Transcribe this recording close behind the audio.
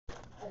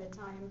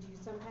time, do you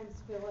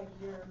sometimes feel like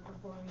you're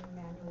performing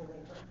manual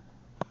labor?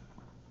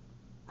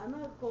 I'm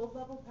a gold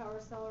level power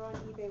seller on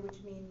eBay,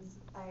 which means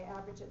I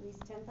average at least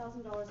 $10,000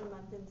 a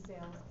month in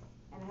sales,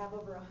 and I have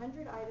over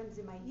 100 items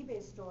in my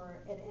eBay store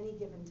at any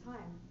given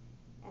time.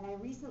 And I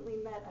recently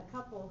met a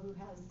couple who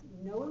has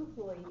no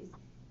employees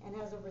and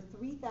has over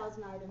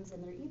 3,000 items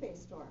in their eBay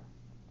store.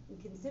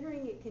 And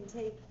considering it can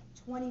take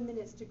 20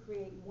 minutes to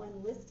create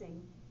one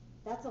listing,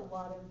 that's a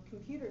lot of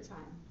computer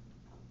time.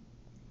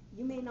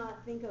 You may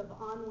not think of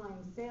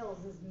online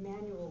sales as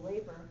manual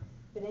labor,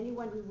 but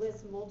anyone who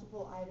lists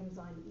multiple items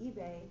on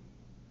eBay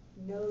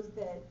knows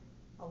that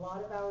a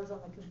lot of hours on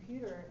the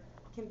computer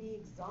can be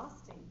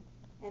exhausting.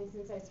 And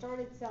since I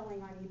started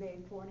selling on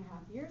eBay 4.5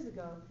 years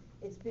ago,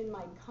 it's been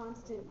my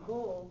constant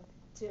goal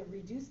to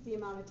reduce the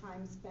amount of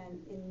time spent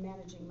in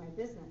managing my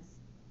business.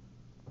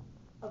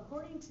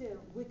 According to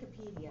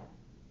Wikipedia,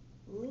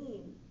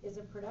 lean is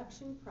a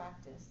production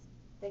practice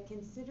that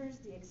considers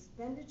the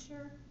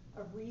expenditure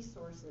of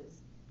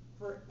resources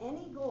for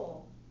any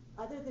goal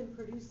other than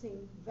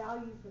producing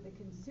value for the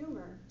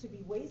consumer to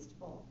be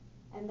wasteful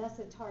and thus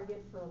a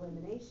target for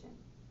elimination.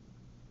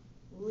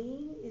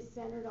 Lean is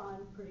centered on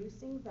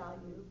producing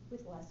value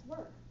with less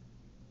work.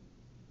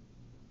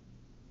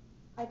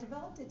 I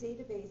developed a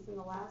database in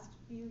the last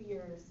few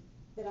years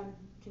that I'm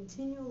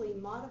continually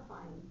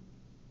modifying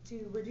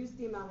to reduce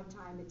the amount of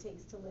time it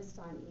takes to list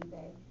on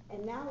eBay,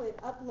 and now it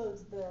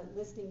uploads the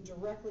listing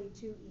directly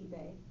to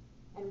eBay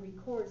and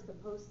records the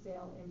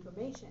post-sale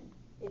information.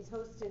 It's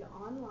hosted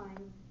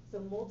online so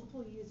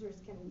multiple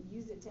users can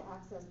use it to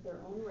access their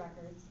own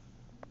records,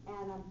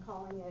 and I'm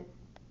calling it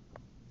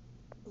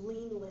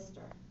Lean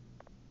Lister.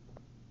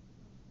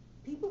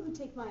 People who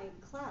take my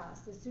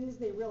class, as soon as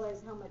they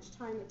realize how much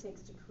time it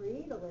takes to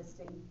create a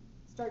listing,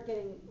 start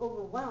getting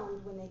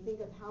overwhelmed when they think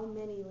of how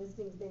many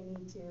listings they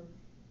need to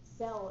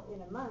sell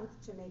in a month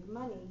to make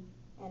money,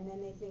 and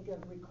then they think of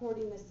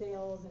recording the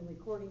sales and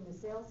recording the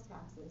sales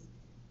taxes.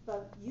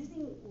 But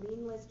using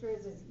Lean Lister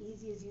is as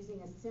easy as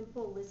using a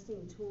simple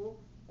listing tool,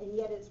 and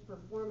yet it's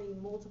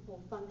performing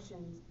multiple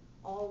functions,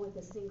 all with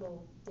a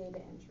single data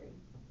entry.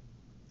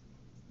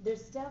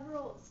 There's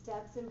several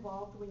steps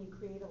involved when you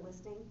create a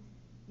listing.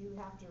 You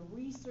have to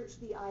research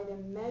the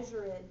item,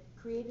 measure it,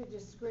 create a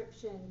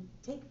description,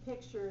 take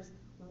pictures,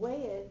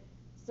 weigh it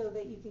so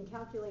that you can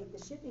calculate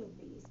the shipping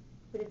fees.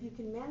 But if you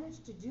can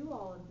manage to do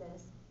all of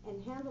this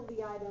and handle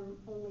the item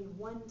only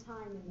one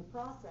time in the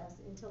process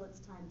until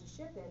it's time to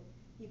ship it,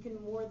 you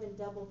can more than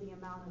double the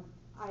amount of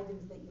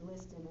items that you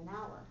list in an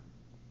hour.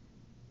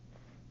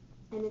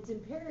 And it's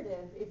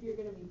imperative, if you're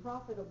going to be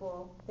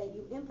profitable, that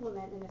you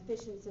implement an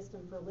efficient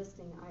system for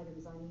listing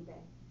items on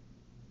eBay.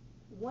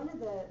 One of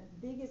the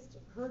biggest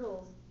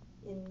hurdles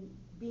in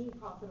being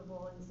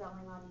profitable and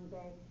selling on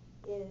eBay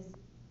is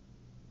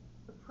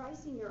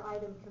pricing your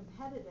item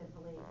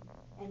competitively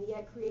and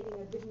yet creating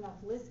a good enough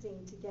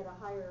listing to get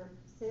a higher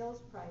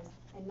sales price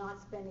and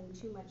not spending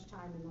too much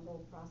time in the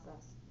whole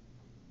process.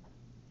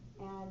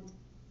 And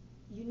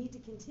you need to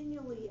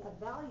continually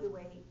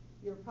evaluate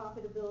your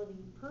profitability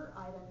per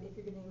item if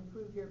you're going to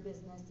improve your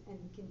business and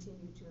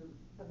continue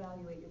to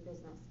evaluate your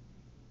business.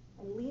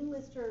 And Lean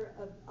Lister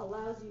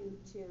allows you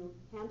to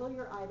handle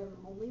your item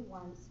only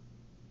once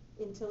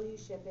until you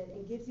ship it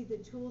and gives you the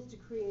tools to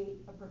create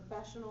a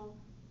professional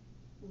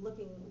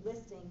looking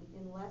listing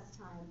in less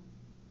time,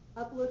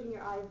 uploading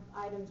your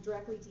items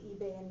directly to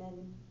eBay and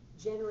then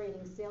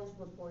generating sales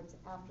reports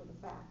after the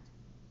fact.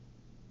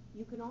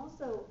 You can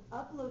also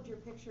upload your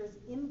pictures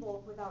in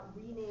bulk without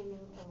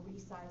renaming or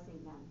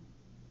resizing them.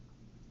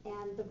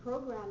 And the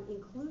program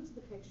includes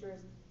the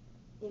pictures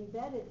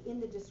embedded in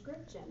the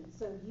description,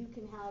 so you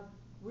can have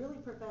really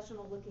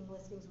professional looking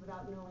listings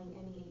without knowing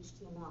any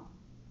HTML.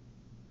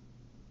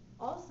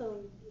 Also,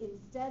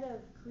 instead of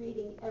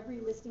creating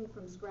every listing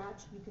from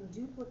scratch, you can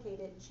duplicate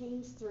it,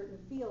 change certain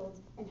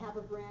fields, and have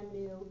a brand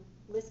new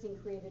listing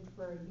created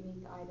for a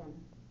unique item.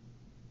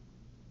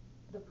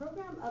 The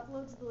program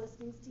uploads the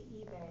listings to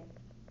eBay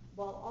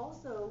while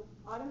also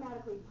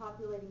automatically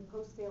populating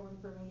post-sale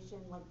information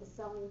like the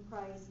selling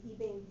price,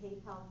 eBay and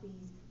PayPal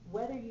fees,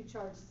 whether you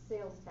charge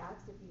sales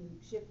tax if you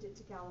shipped it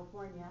to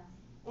California,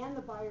 and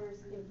the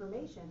buyer's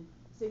information.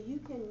 So you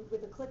can,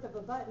 with a click of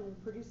a button,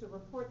 produce a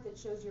report that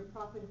shows your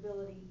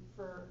profitability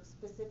for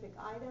specific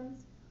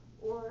items,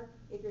 or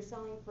if you're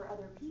selling for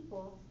other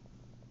people,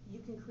 you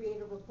can create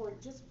a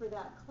report just for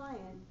that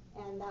client,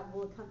 and that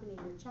will accompany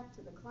your check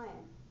to the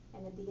client.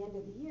 And at the end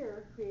of the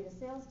year, create a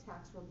sales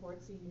tax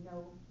report so you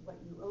know what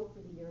you owe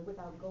for the year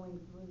without going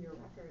through your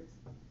records.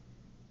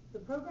 The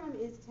program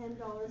is $10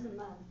 a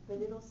month,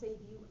 but it'll save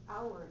you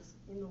hours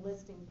in the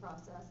listing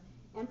process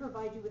and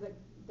provide you with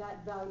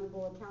that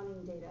valuable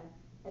accounting data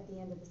at the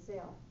end of the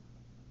sale.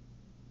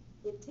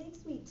 It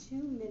takes me 2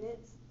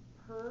 minutes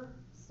per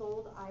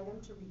sold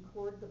item to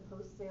record the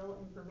post-sale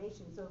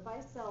information. So if I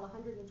sell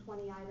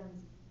 120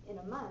 items in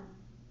a month,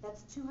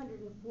 that's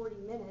 240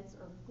 minutes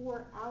or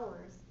 4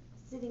 hours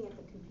sitting at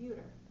the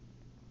computer,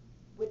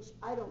 which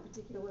I don't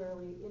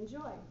particularly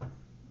enjoy.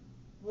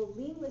 Well,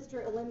 Lean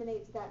Lister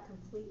eliminates that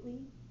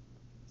completely,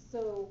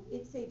 So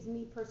it saves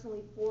me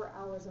personally 4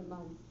 hours a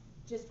month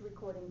just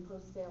recording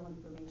post-sale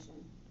information.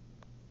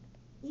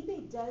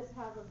 eBay does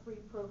have a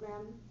free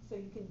program so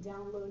you can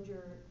download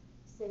your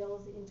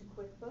sales into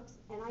QuickBooks,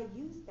 and I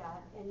use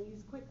that and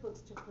use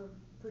QuickBooks to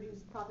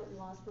produce profit and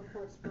loss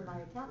reports for my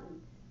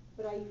accountant.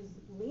 But I use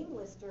Lien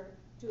Lister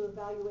to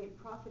evaluate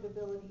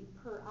profitability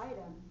per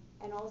item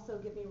and also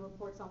give me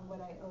reports on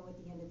what I owe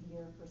at the end of the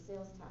year for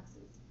sales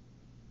taxes.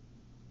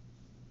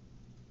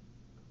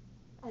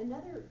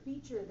 Another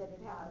feature that it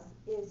has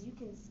is you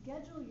can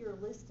schedule your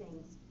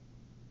listings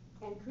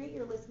and create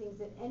your listings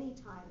at any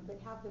time,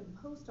 but have them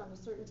post on a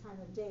certain time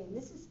of day. And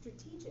this is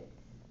strategic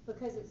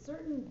because at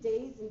certain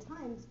days and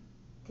times,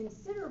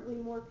 considerably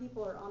more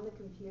people are on the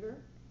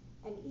computer,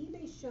 and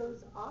eBay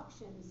shows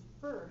auctions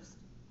first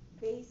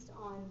based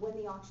on when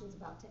the auction's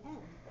about to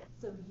end.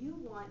 So you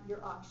want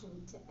your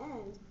auction to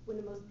end when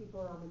the most people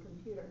are on the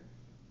computer.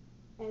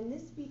 And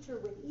this feature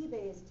with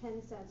eBay is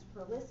 10 cents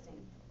per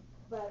listing,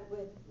 but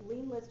with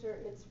Lien Lister,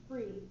 it's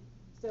free.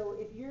 So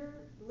if you're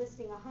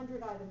listing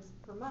 100 items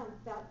per month,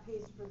 that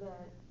pays for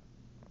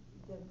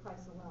the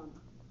price alone.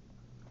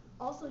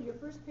 Also, your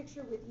first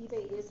picture with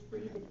eBay is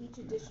free, but each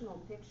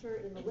additional picture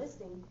in the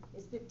listing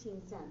is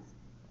 15 cents.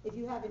 If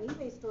you have an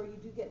eBay store, you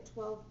do get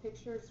 12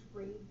 pictures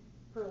free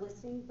per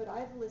listing, but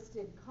I've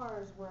listed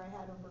cars where I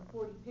had over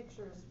 40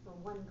 pictures for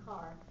one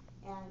car,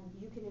 and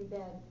you can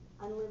embed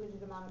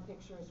unlimited amount of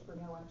pictures for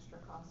no extra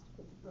cost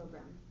with the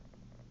program.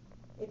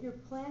 If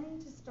you're planning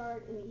to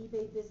start an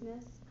eBay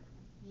business,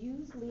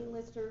 use Lien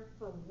Lister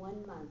for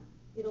 1 month.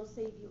 It'll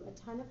save you a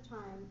ton of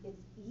time,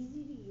 it's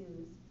easy to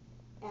use,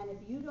 and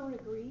if you don't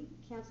agree,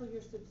 cancel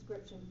your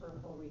subscription for a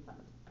full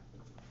refund.